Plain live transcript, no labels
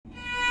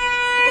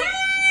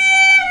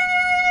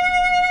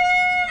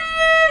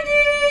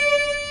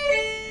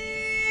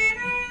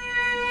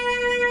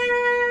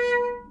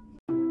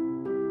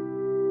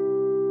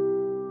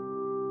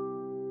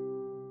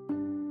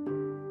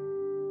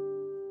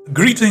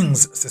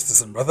Greetings,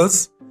 sisters and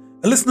brothers,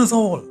 and listeners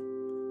all.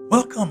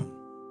 Welcome.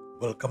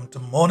 Welcome to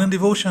Morning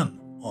Devotion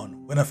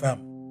on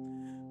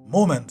WinFM.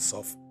 Moments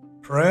of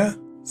prayer,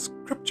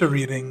 scripture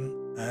reading,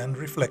 and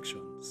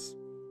reflections.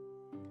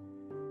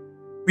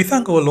 We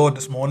thank our Lord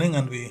this morning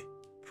and we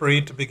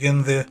pray to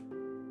begin the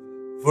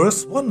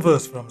one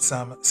verse from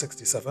Psalm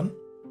 67.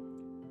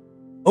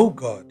 O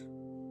God,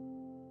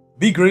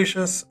 be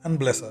gracious and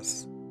bless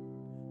us,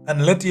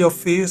 and let your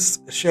face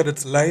shed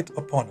its light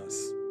upon us.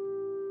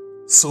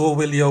 So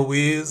will your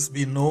ways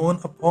be known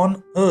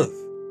upon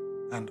earth,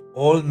 and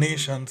all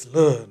nations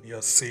learn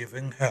your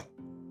saving help.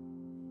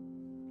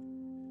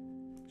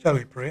 Shall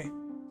we pray?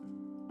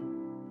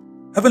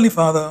 Heavenly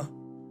Father,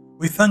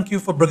 we thank you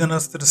for bringing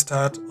us to the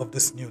start of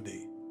this new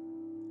day.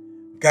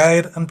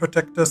 Guide and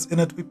protect us in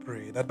it, we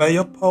pray, that by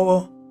your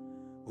power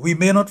we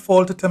may not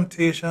fall to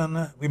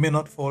temptation, we may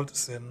not fall to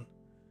sin,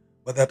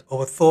 but that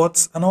our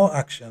thoughts and our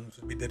actions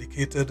will be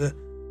dedicated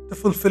to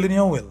fulfilling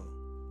your will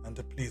and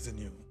to pleasing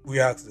you. We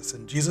ask this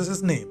in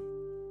Jesus' name.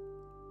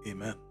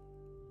 Amen.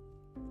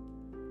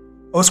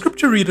 Our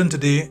scripture reading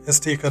today is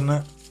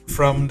taken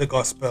from the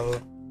Gospel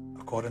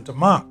according to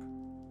Mark.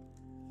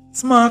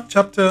 It's Mark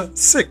chapter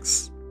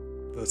 6,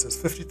 verses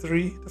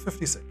 53 to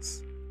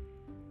 56.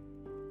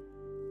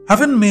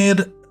 Having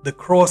made the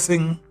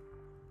crossing,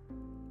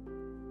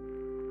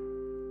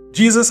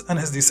 Jesus and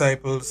his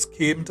disciples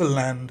came to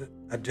land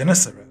at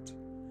Gennesaret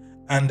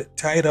and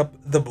tied up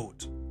the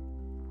boat.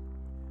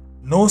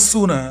 No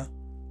sooner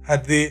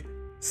had they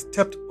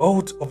stepped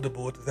out of the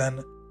boat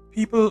than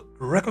people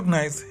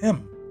recognized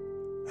him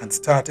and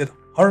started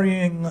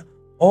hurrying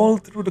all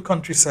through the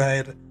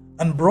countryside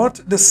and brought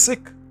the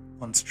sick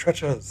on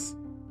stretchers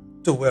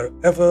to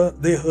wherever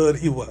they heard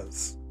he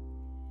was.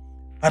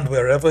 And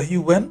wherever he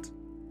went,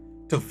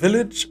 to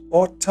village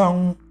or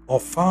town or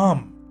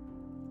farm,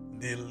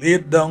 they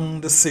laid down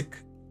the sick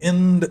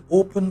in the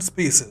open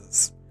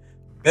spaces,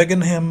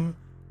 begging him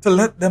to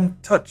let them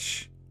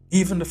touch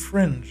even the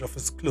fringe of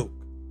his cloak.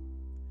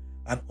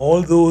 And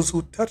all those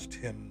who touched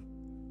him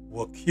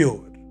were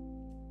cured.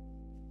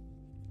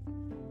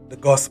 The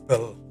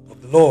Gospel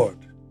of the Lord.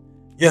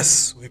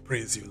 Yes, we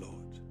praise you,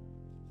 Lord.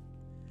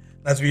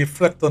 As we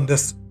reflect on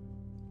this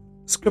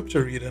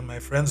scripture reading, my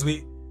friends,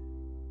 we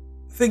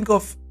think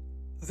of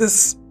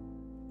this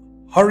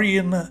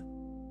hurrying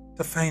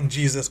to find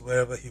Jesus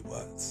wherever he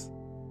was.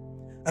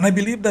 And I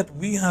believe that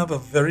we have a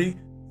very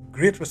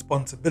great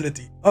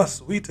responsibility,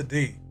 we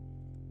today,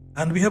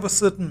 and we have a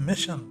certain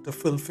mission to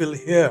fulfill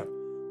here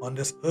on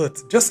this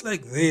earth, just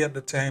like they at the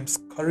time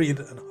scurried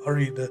and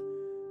hurried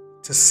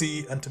to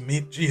see and to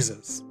meet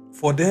Jesus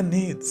for their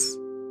needs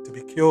to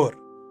be cured,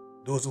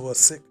 those who are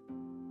sick.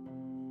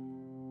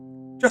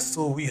 Just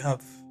so we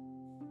have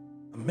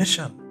a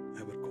mission,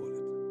 I would call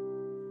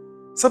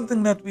it.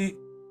 Something that we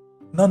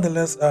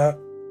nonetheless are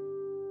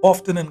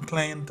often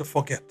inclined to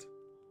forget.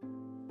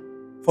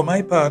 For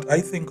my part,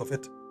 I think of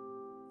it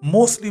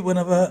mostly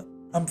whenever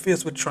I'm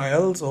faced with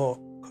trials or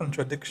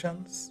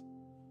contradictions,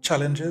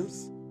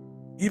 challenges.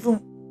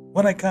 Even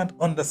when I can't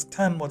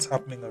understand what's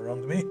happening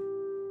around me,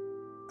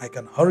 I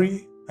can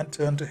hurry and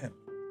turn to him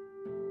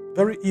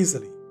very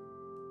easily.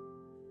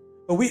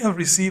 But we have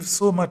received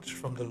so much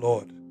from the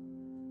Lord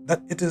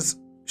that it is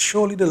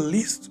surely the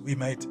least we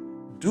might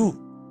do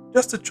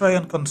just to try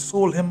and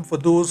console him for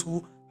those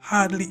who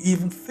hardly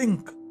even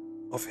think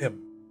of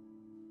him.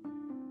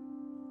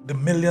 The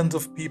millions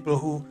of people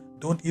who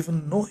don't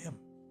even know him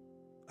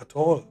at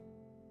all,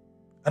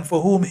 and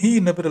for whom he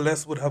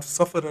nevertheless would have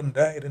suffered and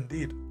died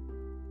indeed.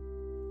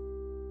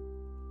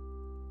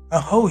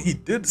 And how he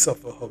did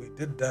suffer, how he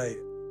did die,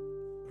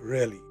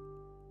 really.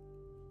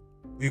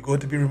 We're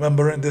going to be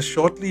remembering this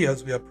shortly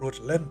as we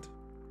approach Lent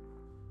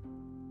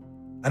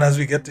and as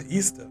we get to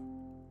Easter.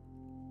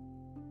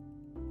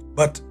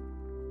 But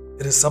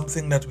it is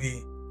something that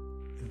we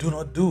do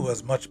not do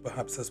as much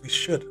perhaps as we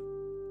should.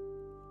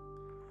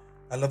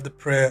 I love the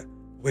prayer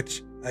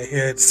which I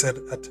hear it said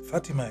at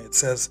Fatima. It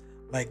says,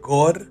 "My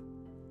God,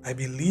 I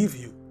believe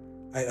you,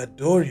 I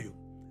adore you,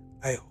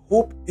 I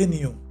hope in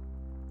you,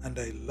 and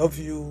I love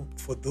you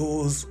for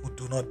those who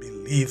do not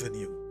believe in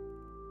you,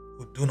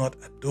 who do not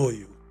adore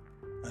you,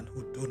 and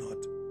who do not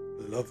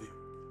love you."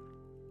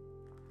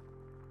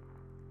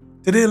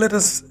 Today, let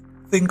us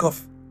think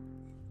of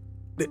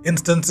the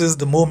instances,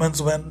 the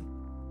moments when,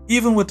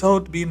 even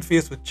without being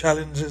faced with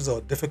challenges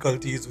or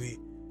difficulties, we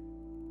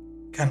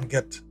can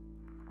get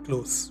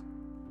close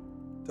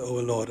to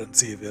our Lord and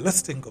Savior.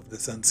 Let's think of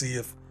this and see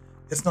if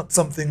it's not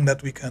something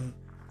that we can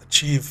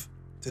achieve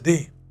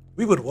today.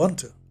 We would want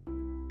to.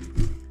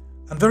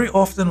 And very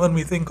often when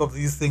we think of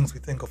these things,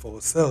 we think of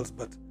ourselves,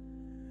 but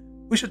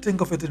we should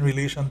think of it in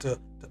relation to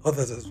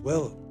others as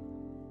well.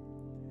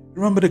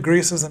 Remember, the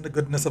graces and the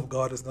goodness of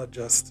God is not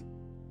just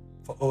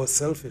for our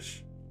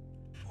selfish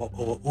or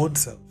our own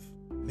self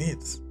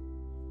needs.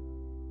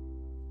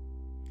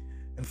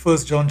 In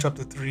 1 John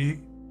chapter 3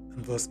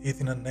 and verse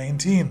 18 and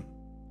 19,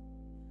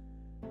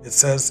 it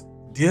says,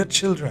 "Dear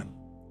children,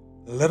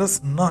 let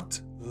us not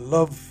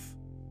love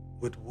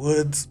with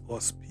words or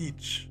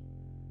speech,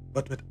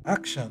 but with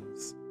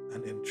actions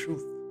and in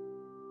truth.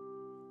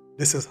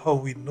 This is how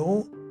we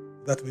know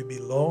that we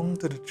belong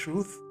to the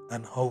truth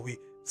and how we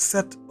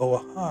set our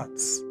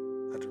hearts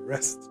at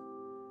rest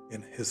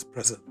in His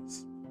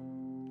presence.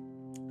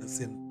 That's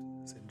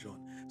in St. John.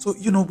 So,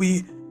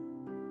 we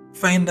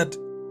find that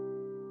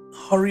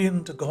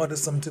hurrying to God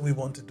is something we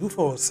want to do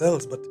for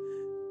ourselves, but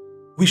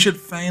we should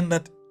find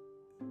that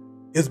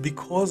it's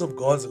because of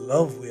God's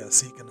love we are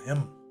seeking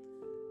Him,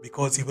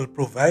 because He will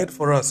provide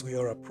for us, we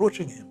are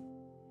approaching Him.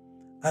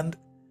 And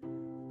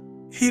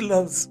He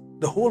loves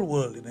the whole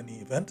world in any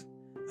event,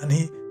 and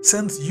He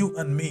sends you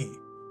and me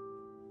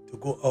to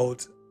go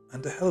out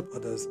and to help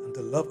others and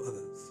to love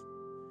others.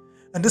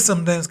 And this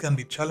sometimes can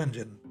be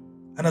challenging.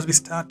 And as we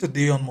start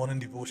today on morning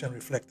devotion,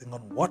 reflecting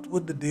on what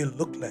would the day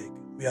look like,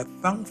 we are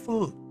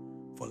thankful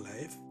for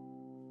life,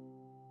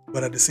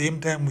 but at the same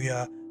time we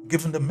are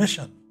given the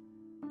mission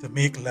to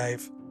make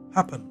life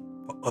happen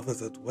for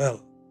others as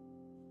well.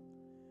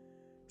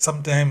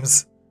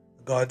 Sometimes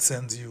God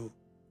sends you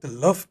to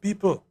love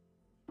people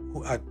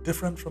who are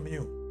different from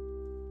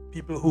you,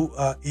 people who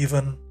are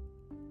even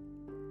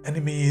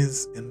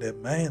enemies in their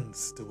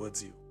minds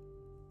towards you.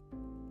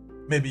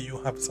 Maybe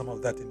you have some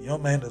of that in your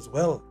mind as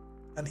well,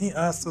 and He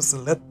asks us to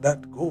let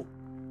that go.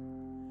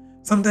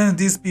 Sometimes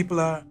these people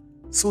are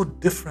so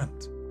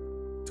different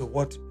to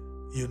what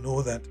you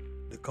know that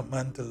the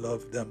command to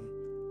love them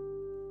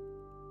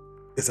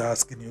is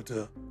asking you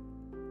to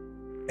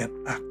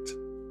enact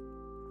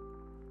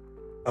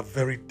a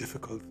very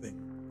difficult thing.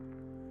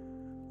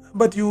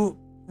 But you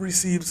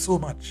receive so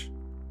much,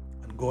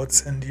 and God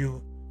sends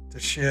you to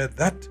share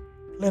that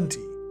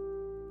plenty,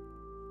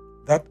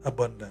 that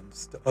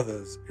abundance to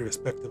others,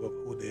 irrespective of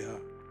who they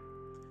are.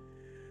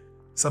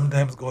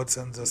 Sometimes God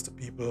sends us to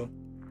people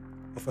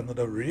of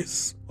another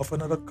race, of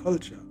another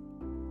culture.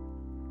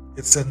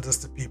 It sends us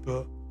to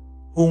people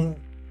whom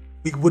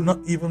we would not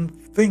even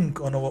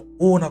think on our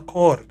own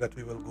accord that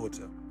we will go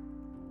to.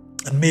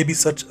 And maybe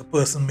such a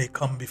person may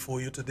come before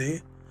you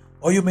today,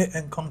 or you may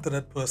encounter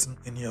that person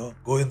in your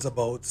goings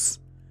abouts,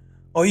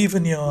 or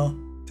even your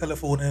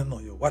telephoning,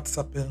 or your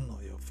WhatsApping,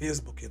 or your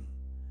Facebooking.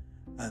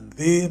 And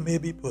they may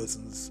be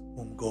persons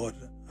whom God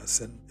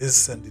is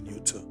sending you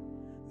to.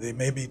 They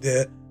may be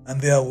there and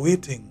they are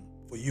waiting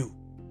for you,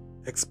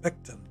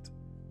 expectant,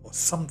 or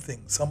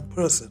something, some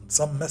person,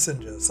 some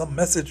messenger, some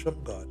message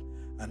from God,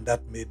 and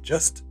that may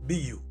just be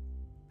you.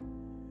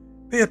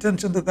 Pay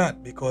attention to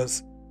that,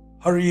 because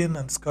hurrying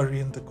and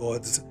scurrying to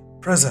God's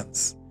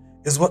presence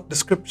is what the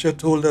scripture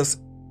told us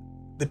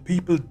the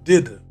people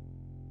did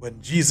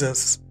when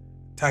Jesus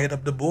tied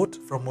up the boat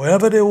from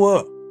wherever they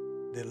were.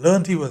 They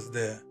learned He was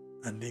there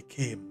and they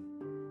came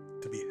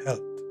to be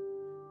helped,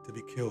 to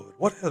be cured.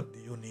 What help do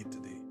you need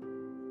today?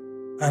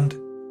 And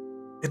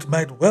it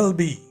might well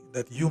be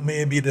that you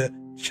may be the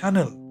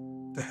channel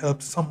to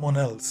help someone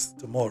else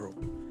tomorrow.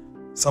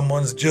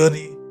 Someone's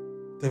journey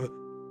to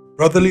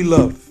brotherly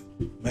love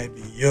might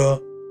be your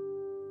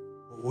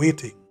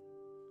waiting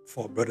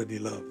for brotherly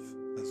love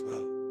as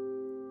well.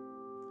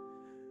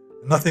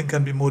 Nothing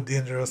can be more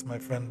dangerous, my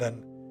friend,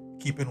 than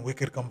keeping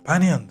wicked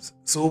companions.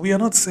 So we are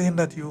not saying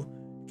that you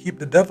keep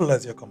the devil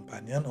as your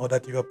companion, or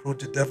that you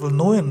approach the devil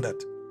knowing that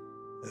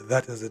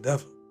that is the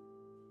devil.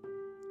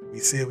 We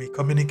say we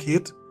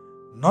communicate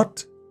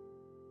not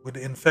with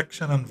the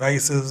infection and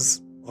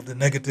vices of the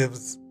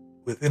negatives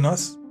within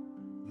us,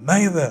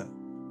 neither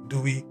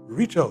do we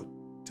reach out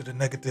to the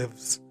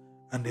negatives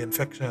and the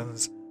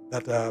infections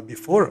that are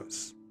before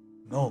us.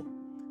 No,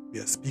 we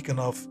are speaking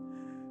of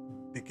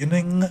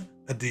beginning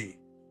a day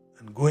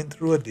and going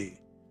through a day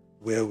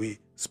where we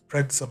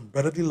spread some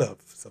brotherly love,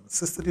 some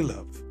sisterly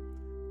love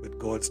with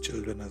God's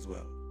children as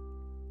well.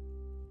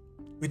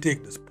 We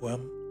take this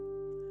poem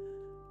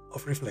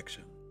of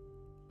reflection.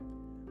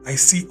 I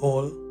see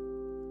all,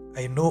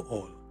 I know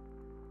all.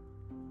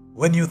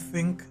 When you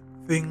think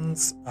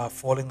things are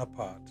falling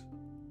apart,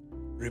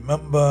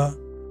 remember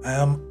I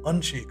am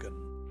unshaken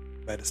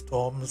by the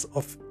storms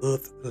of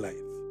earth life.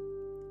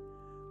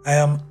 I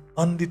am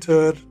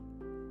undeterred,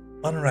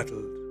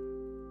 unrattled,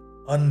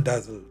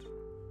 undazzled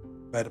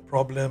by the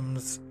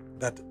problems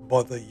that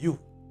bother you.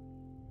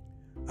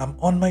 I'm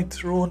on my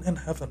throne in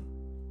heaven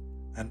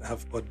and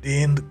have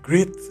ordained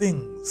great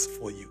things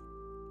for you.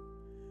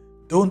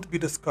 Don't be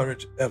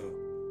discouraged ever.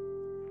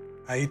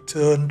 I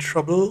turn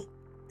trouble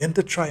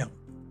into triumph.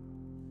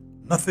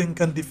 Nothing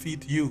can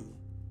defeat you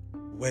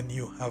when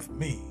you have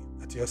me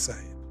at your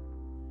side.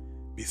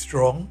 Be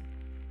strong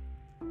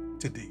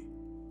today.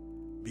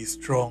 Be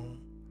strong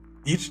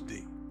each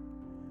day.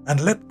 And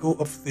let go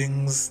of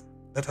things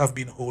that have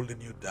been holding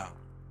you down.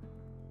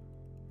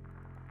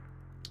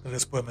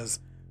 This poem is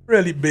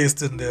really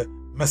based in the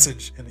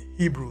message in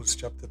Hebrews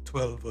chapter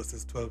 12,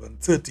 verses 12 and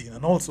 13,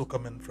 and also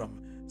coming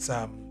from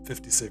Psalm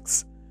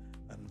 56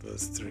 and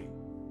verse 3.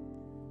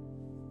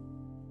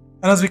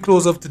 And as we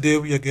close off today,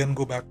 we again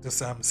go back to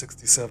Psalm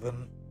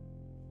 67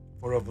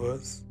 for a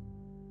verse.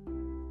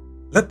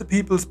 Let the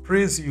peoples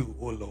praise you,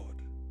 O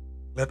Lord.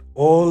 Let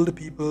all the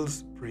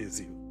peoples praise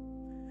you.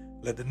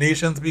 Let the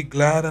nations be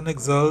glad and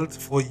exult,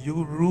 for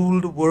you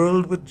rule the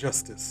world with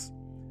justice.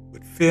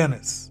 With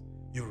fairness,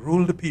 you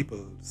rule the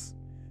peoples.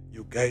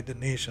 You guide the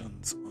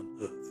nations on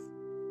earth.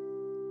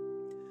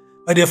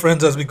 My dear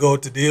friends, as we go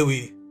today,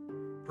 we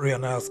pray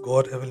and ask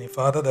God, Heavenly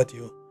Father, that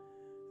you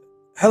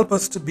help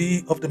us to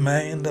be of the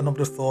mind and of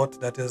the thought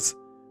that is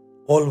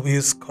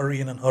always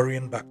currying and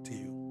hurrying back to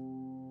you.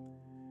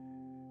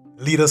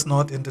 Lead us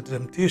not into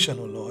temptation,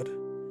 O Lord,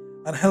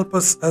 and help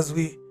us as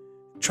we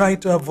try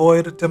to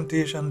avoid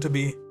temptation to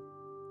be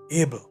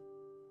able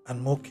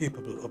and more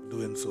capable of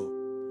doing so.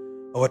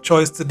 Our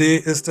choice today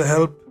is to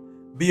help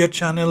be a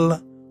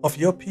channel of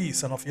your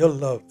peace and of your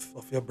love,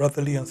 of your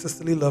brotherly and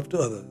sisterly love to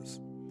others,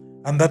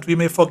 and that we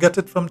may forget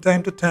it from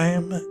time to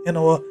time in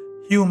our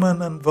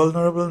human and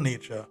vulnerable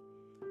nature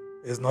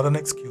is not an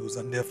excuse,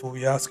 and therefore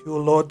we ask you, O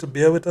Lord, to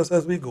bear with us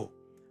as we go,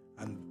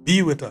 and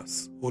be with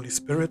us, Holy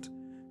Spirit,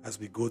 as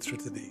we go through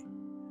today.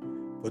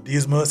 For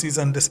these mercies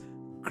and this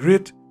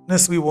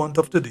greatness we want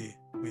of today,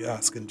 we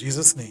ask in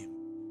Jesus' name.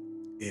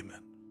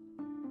 Amen.